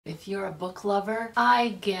If you're a book lover,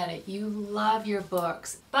 I get it. You love your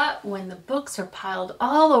books. But when the books are piled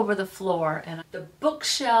all over the floor and the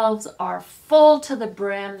bookshelves are full to the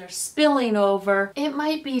brim, they're spilling over, it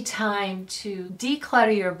might be time to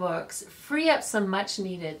declutter your books, free up some much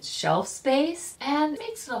needed shelf space, and it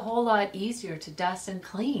makes it a whole lot easier to dust and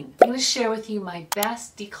clean. I'm going to share with you my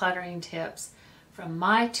best decluttering tips from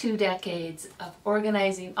my 2 decades of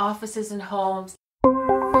organizing offices and homes.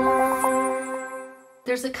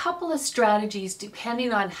 There's a couple of strategies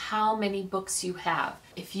depending on how many books you have.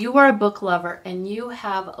 If you are a book lover and you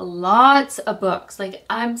have lots of books, like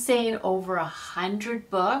I'm saying over 100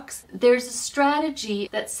 books, there's a strategy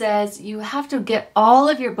that says you have to get all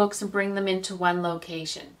of your books and bring them into one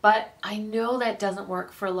location. But I know that doesn't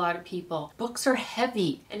work for a lot of people. Books are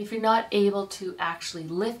heavy, and if you're not able to actually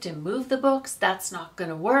lift and move the books, that's not going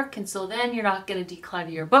to work, and so then you're not going to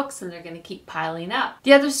declutter your books and they're going to keep piling up.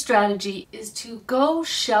 The other strategy is to go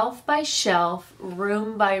shelf by shelf,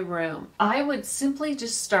 room by room. I would simply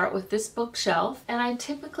just start with this bookshelf, and I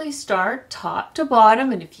typically start top to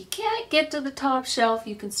bottom, and if you can't get to the top shelf,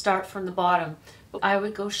 you can start from the bottom. But I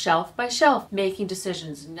would go shelf by shelf, making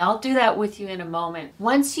decisions, and I'll do that with you in a moment.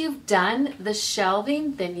 Once you've done the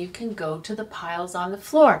shelving, then you can go to the piles on the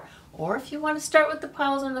floor. Or if you want to start with the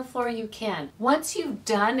piles on the floor, you can. Once you've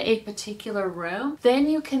done a particular room, then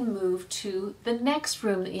you can move to the next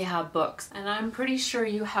room that you have books. And I'm pretty sure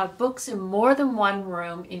you have books in more than one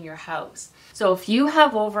room in your house. So if you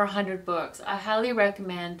have over 100 books, I highly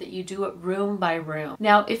recommend that you do it room by room.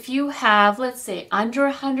 Now, if you have, let's say, under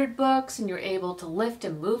 100 books and you're able to lift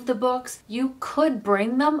and move the books, you could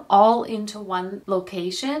bring them all into one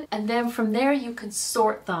location, and then from there you can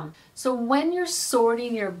sort them. So when you're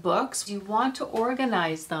sorting your books, you want to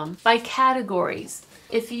organize them by categories.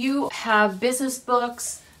 If you have business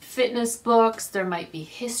books, fitness books, there might be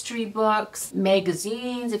history books,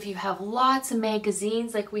 magazines. If you have lots of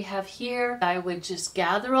magazines like we have here, I would just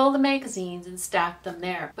gather all the magazines and stack them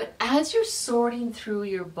there. But as you're sorting through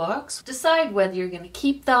your books, decide whether you're going to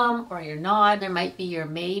keep them or you're not. There might be your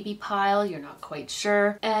maybe pile, you're not quite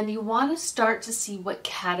sure. And you want to start to see what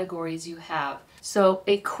categories you have. So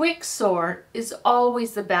a quick sort is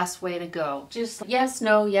always the best way to go. Just yes,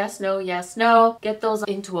 no, yes, no, yes, no. Get those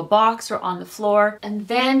into a box or on the floor, and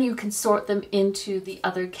then you can sort them into the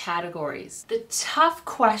other categories. The tough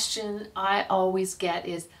question I always get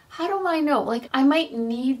is, how do I know? Like, I might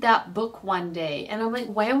need that book one day, and I'm like,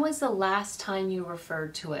 when was the last time you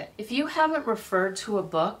referred to it? If you haven't referred to a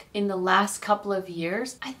book in the last couple of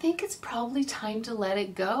years, I think it's probably time to let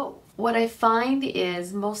it go. What I find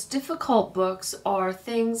is most difficult books are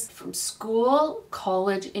things from school,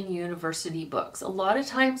 college, and university books. A lot of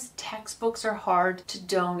times textbooks are hard to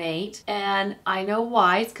donate, and I know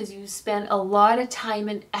why. It's because you spend a lot of time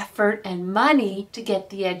and effort and money to get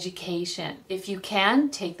the education. If you can,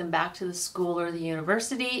 take them back to the school or the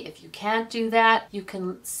university. If you can't do that, you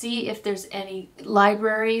can see if there's any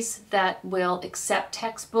libraries that will accept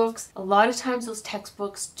textbooks. A lot of times those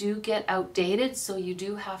textbooks do get outdated, so you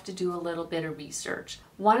do have to do a little bit of research.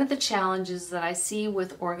 One of the challenges that I see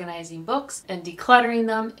with organizing books and decluttering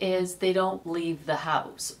them is they don't leave the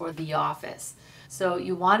house or the office. So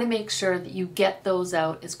you want to make sure that you get those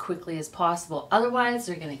out as quickly as possible. Otherwise,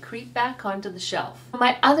 they're going to creep back onto the shelf.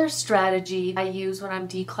 My other strategy I use when I'm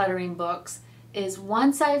decluttering books is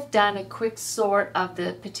once I've done a quick sort of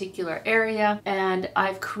the particular area and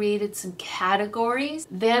I've created some categories,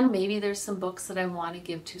 then maybe there's some books that I want to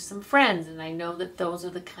give to some friends, and I know that those are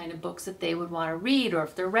the kind of books that they would want to read. Or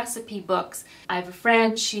if they're recipe books, I have a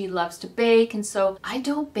friend, she loves to bake, and so I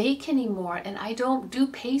don't bake anymore and I don't do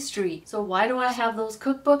pastry. So why do I have those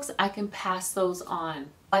cookbooks? I can pass those on.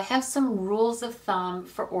 I have some rules of thumb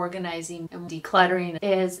for organizing and decluttering.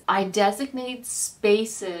 Is I designate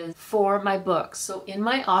spaces for my books. So in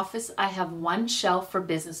my office, I have one shelf for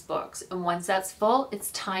business books, and once that's full,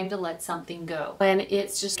 it's time to let something go. When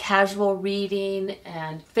it's just casual reading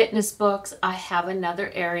and fitness books, I have another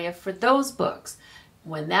area for those books.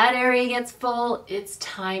 When that area gets full, it's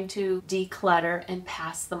time to declutter and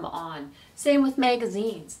pass them on. Same with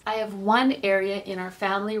magazines. I have one area in our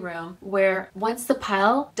family room where once the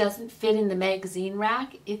pile doesn't fit in the magazine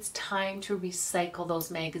rack, it's time to recycle those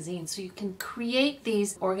magazines. So you can create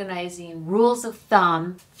these organizing rules of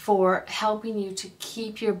thumb for helping you to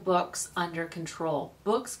keep your books under control.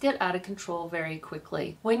 Books get out of control very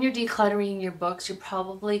quickly. When you're decluttering your books, you're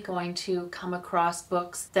probably going to come across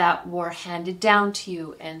books that were handed down to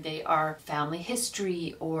you and they are family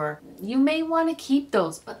history, or you may want to keep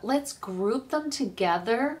those, but let's group group them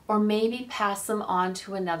together or maybe pass them on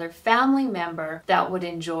to another family member that would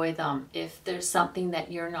enjoy them if there's something that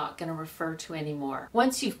you're not going to refer to anymore.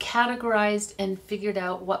 Once you've categorized and figured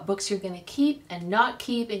out what books you're going to keep and not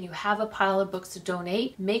keep, and you have a pile of books to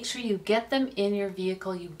donate, make sure you get them in your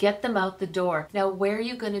vehicle, you get them out the door. Now, where are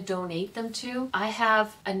you going to donate them to? I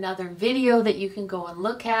have another video that you can go and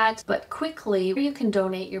look at, but quickly, you can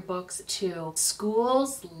donate your books to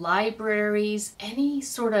schools, libraries, any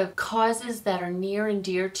sort of causes that are near and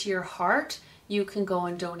dear to your heart. You can go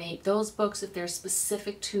and donate those books if they're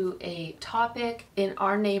specific to a topic. In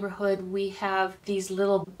our neighborhood, we have these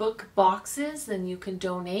little book boxes and you can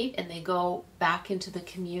donate and they go back into the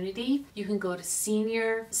community. You can go to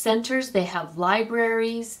senior centers. They have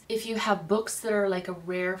libraries. If you have books that are like a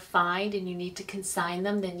rare find and you need to consign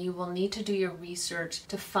them, then you will need to do your research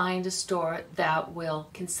to find a store that will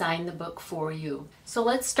consign the book for you. So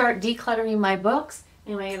let's start decluttering my books.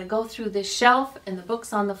 Anyway, I'm going to go through this shelf and the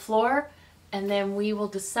books on the floor, and then we will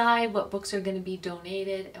decide what books are going to be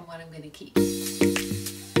donated and what I'm going to keep.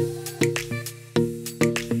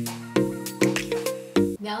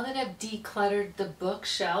 Now that I've decluttered the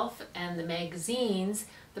bookshelf and the magazines,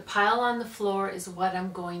 the pile on the floor is what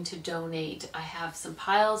I'm going to donate. I have some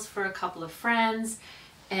piles for a couple of friends,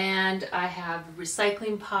 and I have a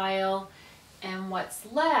recycling pile, and what's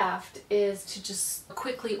left is to just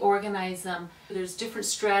quickly organize them. There's different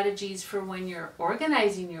strategies for when you're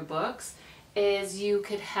organizing your books. Is you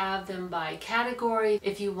could have them by category.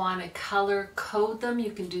 If you want to color code them,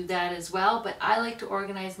 you can do that as well, but I like to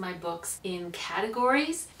organize my books in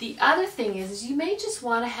categories. The other thing is you may just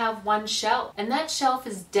want to have one shelf, and that shelf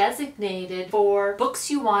is designated for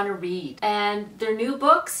books you want to read, and they're new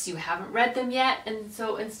books, you haven't read them yet, and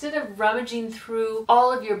so instead of rummaging through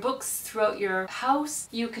all of your books throughout your house,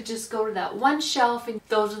 you could just go to that one shelf and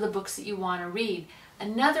those are the books that you want to read.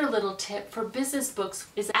 Another little tip for business books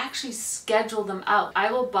is actually schedule them out.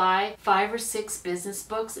 I will buy 5 or 6 business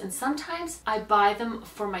books, and sometimes I buy them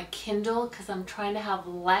for my Kindle because I'm trying to have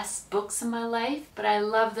less books in my life, but I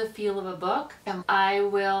love the feel of a book. And I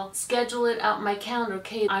will schedule it out in my calendar.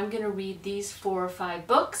 Okay, I'm going to read these 4 or 5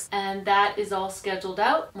 books, and that is all scheduled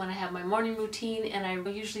out when I have my morning routine, and I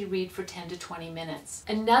usually read for 10 to 20 minutes.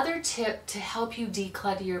 Another tip to help you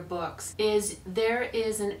declutter your books is there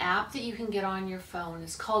is an app that you can get on your phone.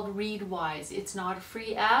 It's called Readwise. It's not a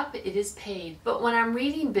free app, it is paid. But when I'm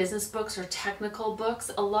reading business books or technical books,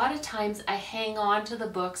 a lot of times I hang on to the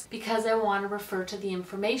books because I want to refer to the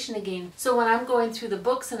information again. So when I'm going through the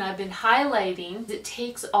books and I've been highlighting, it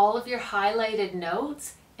takes all of your highlighted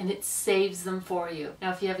notes and it saves them for you.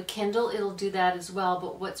 Now, if you have a Kindle, it'll do that as well,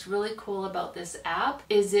 but what's really cool about this app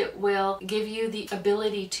is it will give you the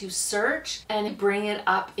ability to search and bring it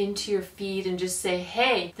up into your feed and just say,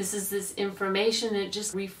 hey, this is this information, and it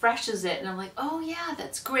just refreshes it. And I'm like, oh yeah,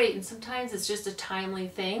 that's great. And sometimes it's just a timely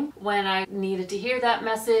thing when I needed to hear that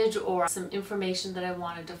message or some information that I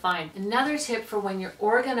wanted to find. Another tip for when you're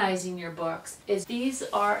organizing your books is these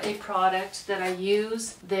are a product that I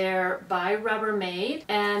use. They're by Rubbermaid,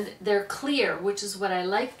 and they're clear, which is what I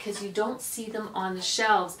like because you don't see them on the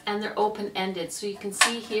shelves, and they're open-ended. So you can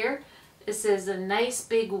see here, this is a nice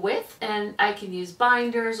big width, and I can use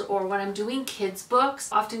binders, or when I'm doing kids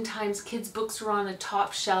books, oftentimes kids books are on the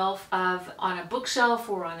top shelf on a bookshelf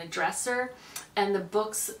or on a dresser, and the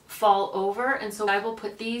books fall over, and so I will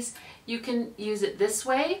put these. You can use it this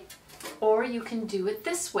way, or you can do it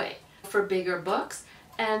this way for bigger books.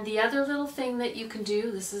 And the other little thing that you can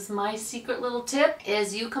do, this is my secret little tip,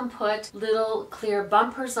 is you can put little clear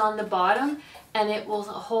bumpers on the bottom and it will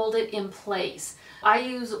hold it in place. I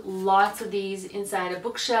use lots of these inside of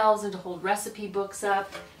bookshelves and to hold recipe books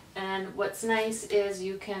up. And what's nice is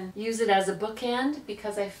you can use it as a bookend,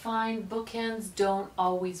 because I find bookends don't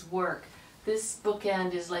always work. This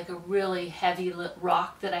bookend is like a really heavy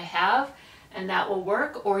rock that I have, and that will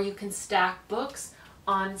work. Or you can stack books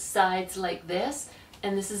on sides like this.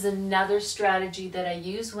 And this is another strategy that I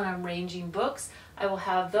use when I'm ranging books. I will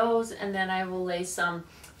have those, and then I will lay some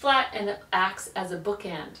flat, and it acts as a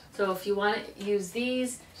bookend. So if you want to use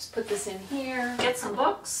these, just put this in here, get some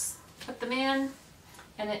books, put them in,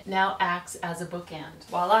 and it now acts as a bookend.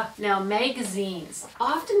 Voila. Now, magazines.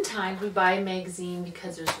 Oftentimes we buy a magazine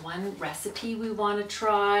because there's one recipe we want to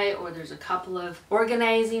try, or there's a couple of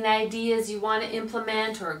organizing ideas you want to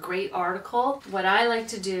implement, or a great article. What I like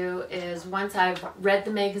to do is, once I've read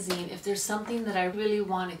the magazine, if there's something that I really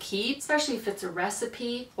want to keep, especially if it's a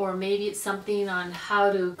recipe, or maybe it's something on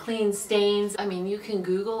how to clean stains. I mean, you can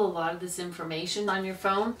Google a lot of this information on your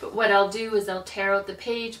phone, but what I'll do is I'll tear out the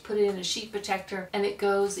page, put it in a sheet protector, and it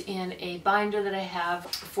goes in a binder that I have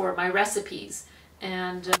for my recipes.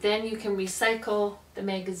 And then you can recycle the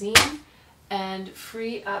magazine and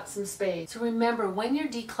free up some space. So remember, when you're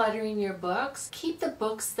decluttering your books, keep the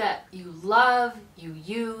books that you love, you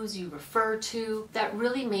use, you refer to, that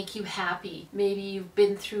really make you happy. Maybe you've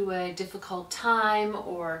been through a difficult time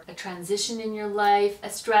or a transition in your life. A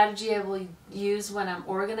strategy I will use when I'm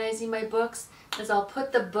organizing my books is I'll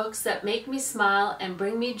put the books that make me smile and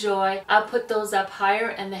bring me joy, I'll put those up higher,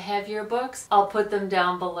 and the heavier books, I'll put them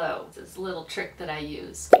down below. It's a little trick that I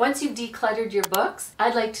use. Once you've decluttered your books,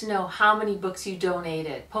 I'd like to know how many books you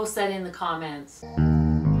donated. Post that in the comments.